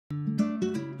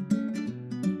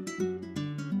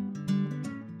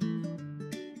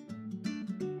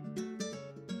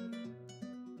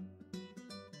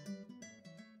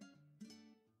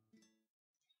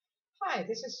Hi,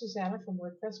 this is Susanna from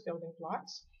WordPress Building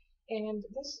Blocks, and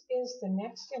this is the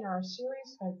next in our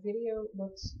series of video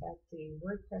looks at the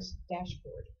WordPress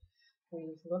dashboard.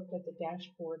 We've looked at the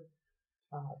dashboard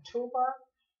toolbar,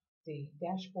 the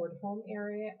dashboard home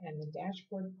area, and the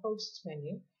dashboard posts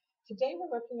menu. Today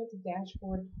we're looking at the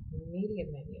dashboard media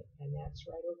menu, and that's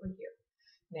right over here.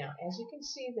 Now, as you can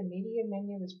see, the media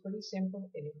menu is pretty simple.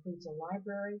 It includes a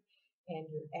library and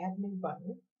your Add New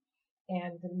button.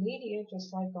 And the media,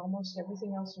 just like almost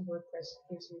everything else in WordPress,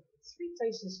 gives you three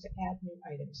places to add new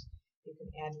items. You can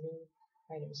add new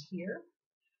items here.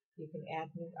 You can add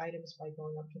new items by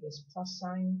going up to this plus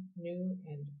sign, new,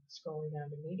 and scrolling down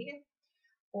to media.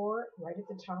 Or right at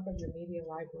the top of your media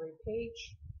library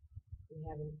page, you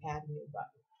have an add new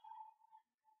button.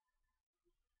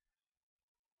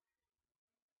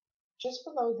 Just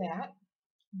below that,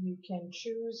 you can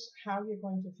choose how you're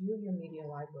going to view your media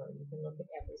library. You can look at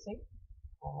everything,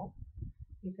 all.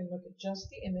 You can look at just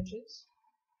the images.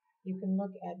 You can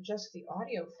look at just the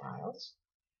audio files,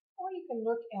 or you can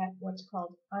look at what's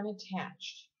called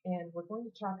unattached. And we're going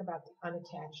to talk about the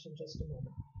unattached in just a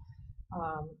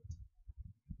moment.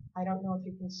 I don't know if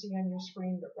you can see on your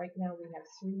screen, but right now we have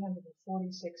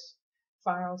 346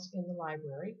 files in the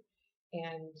library,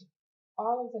 and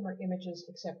all of them are images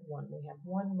except one. We have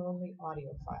one lonely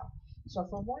audio file. So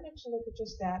if I wanted to look at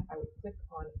just that, I would click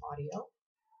on audio,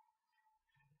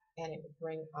 and it would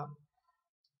bring up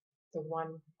the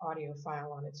one audio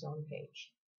file on its own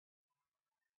page.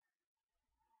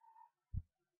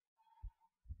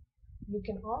 You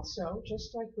can also,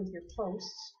 just like with your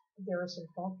posts, there are some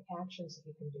bulk actions that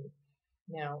you can do.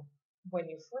 Now, when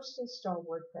you first install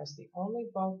WordPress, the only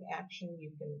bulk action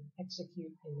you can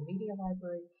execute in the media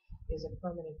library is a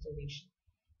permanent deletion.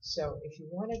 So if you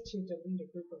wanted to delete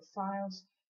a group of files,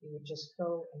 you would just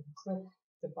go and click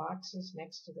the boxes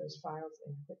next to those files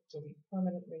and click delete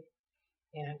permanently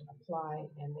and apply,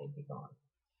 and they'd be gone.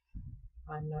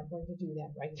 I'm not going to do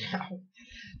that right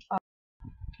now.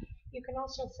 You can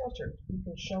also filter. You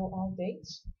can show all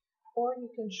dates, or you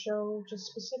can show just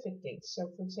specific dates.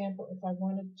 So for example, if I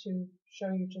wanted to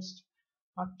show you just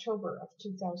October of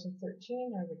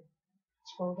 2013, I would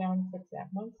scroll down, click that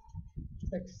month,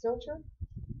 click filter,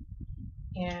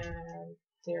 and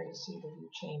there you see the view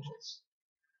changes.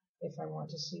 If I want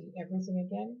to see everything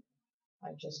again,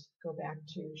 I just go back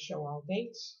to show all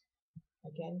dates,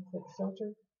 again click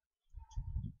filter,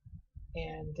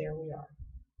 and there we are.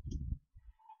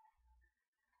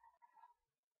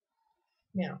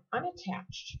 Now,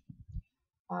 unattached.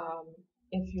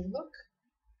 If you look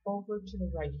over to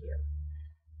the right here,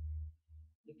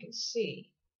 you can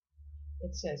see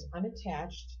it says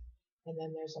unattached, and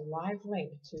then there's a live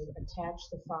link to attach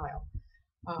the file.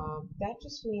 That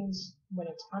just means when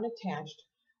it's unattached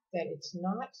that it's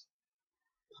not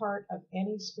part of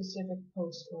any specific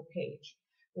post or page,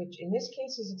 which in this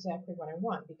case is exactly what I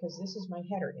want, because this is my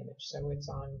header image, so it's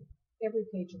on every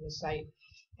page of the site,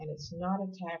 and it's not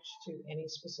attached to any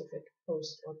specific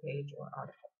post or page or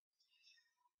article.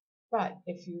 But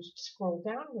if you scroll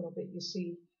down a little bit, you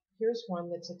see here's one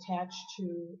that's attached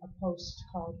to a post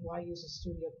called Why Use a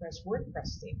Studio Press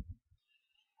WordPress Theme.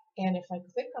 And if I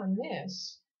click on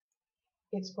this,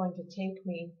 it's going to take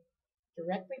me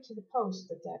directly to the post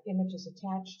that that image is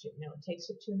attached to. Now it takes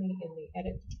it to me in the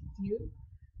edit view,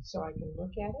 so I can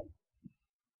look at it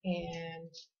and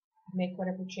make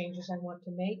whatever changes I want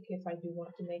to make, if I do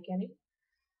want to make any.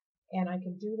 And I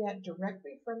can do that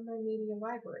directly from my media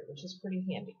library, which is pretty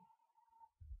handy.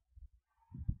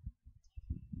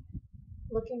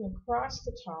 Looking across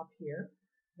the top here,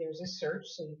 there's a search,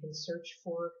 so you can search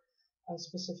for a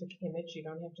specific image. You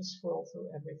don't have to scroll through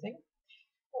everything.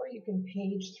 Or you can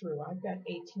page through. I've got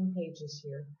 18 pages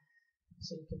here.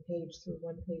 So you can page through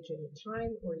one page at a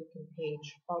time, or you can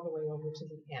page all the way over to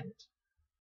the end.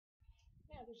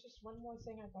 Now, there's just one more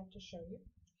thing I'd like to show you.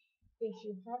 If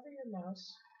you hover your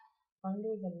mouse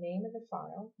under the name of the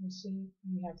file, you see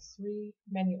you have three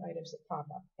menu items that pop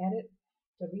up: Edit,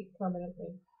 Delete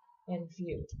Permanently, and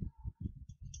View.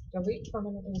 Delete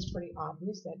permanently is pretty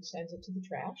obvious. That sends it to the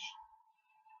trash.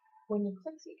 When you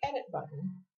click the Edit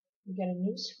button, you get a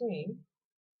new screen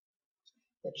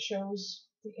that shows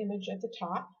the image at the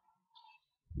top.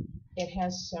 It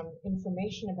has some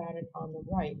information about it on the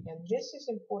right, and this is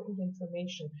important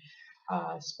information,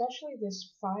 especially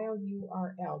this file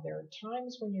URL. There are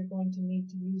times when you're going to need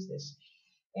to use this,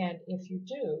 and if you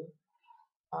do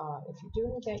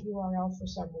need that URL for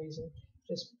some reason,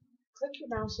 just click your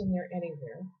mouse in there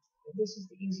anywhere. This is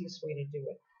the easiest way to do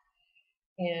it.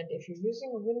 And if you're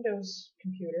using a Windows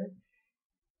computer,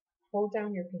 hold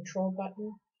down your Control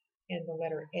button and the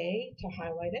letter A to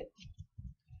highlight it.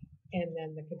 and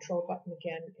then the control button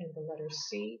again and the letter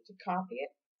C to copy it.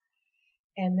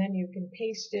 And then you can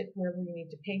paste it wherever you need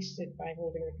to paste it by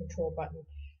holding the control button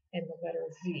and the letter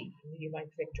V like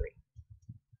victory.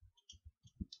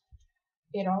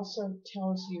 It also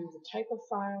tells you the type of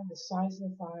file, the size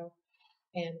of the file,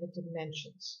 and the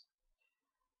dimensions.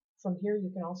 From here you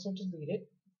can also delete it,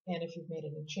 and if you've made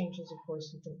any changes, of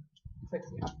course, you can click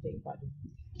the update button.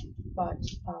 But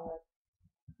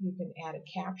you can add a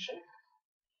caption,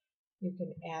 you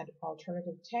can add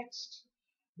alternative text,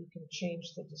 you can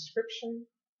change the description.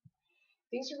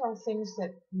 These are all things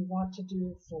that you want to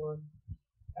do for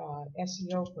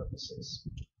SEO purposes.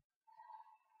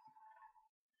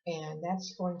 And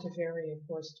that's going to vary, of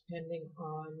course, depending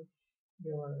on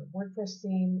your WordPress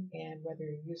theme and whether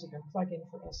you're using a plugin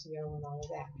for SEO and all of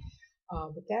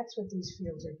that. But that's what these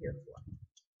fields are here for.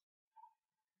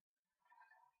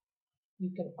 You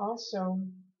can also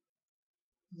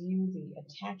view the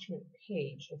attachment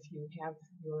page if you have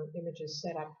your images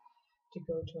set up to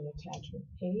go to an attachment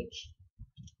page.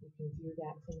 You can view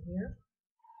that from here.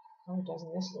 Oh,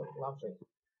 doesn't this look lovely?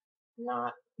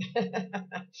 Not.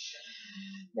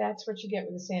 That's what you get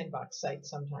with a sandbox site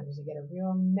sometimes. You get a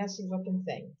real messy looking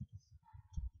thing.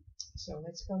 So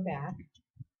let's go back.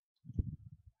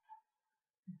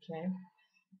 Okay.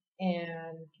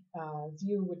 And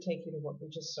view would take you to what we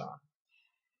just saw.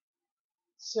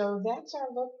 So that's our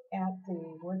look at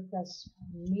the WordPress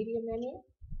media menu.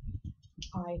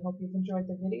 I hope you've enjoyed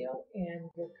the video, and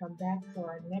we'll come back for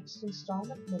our next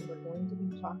installment when we're going to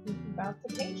be talking about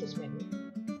the pages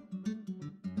menu.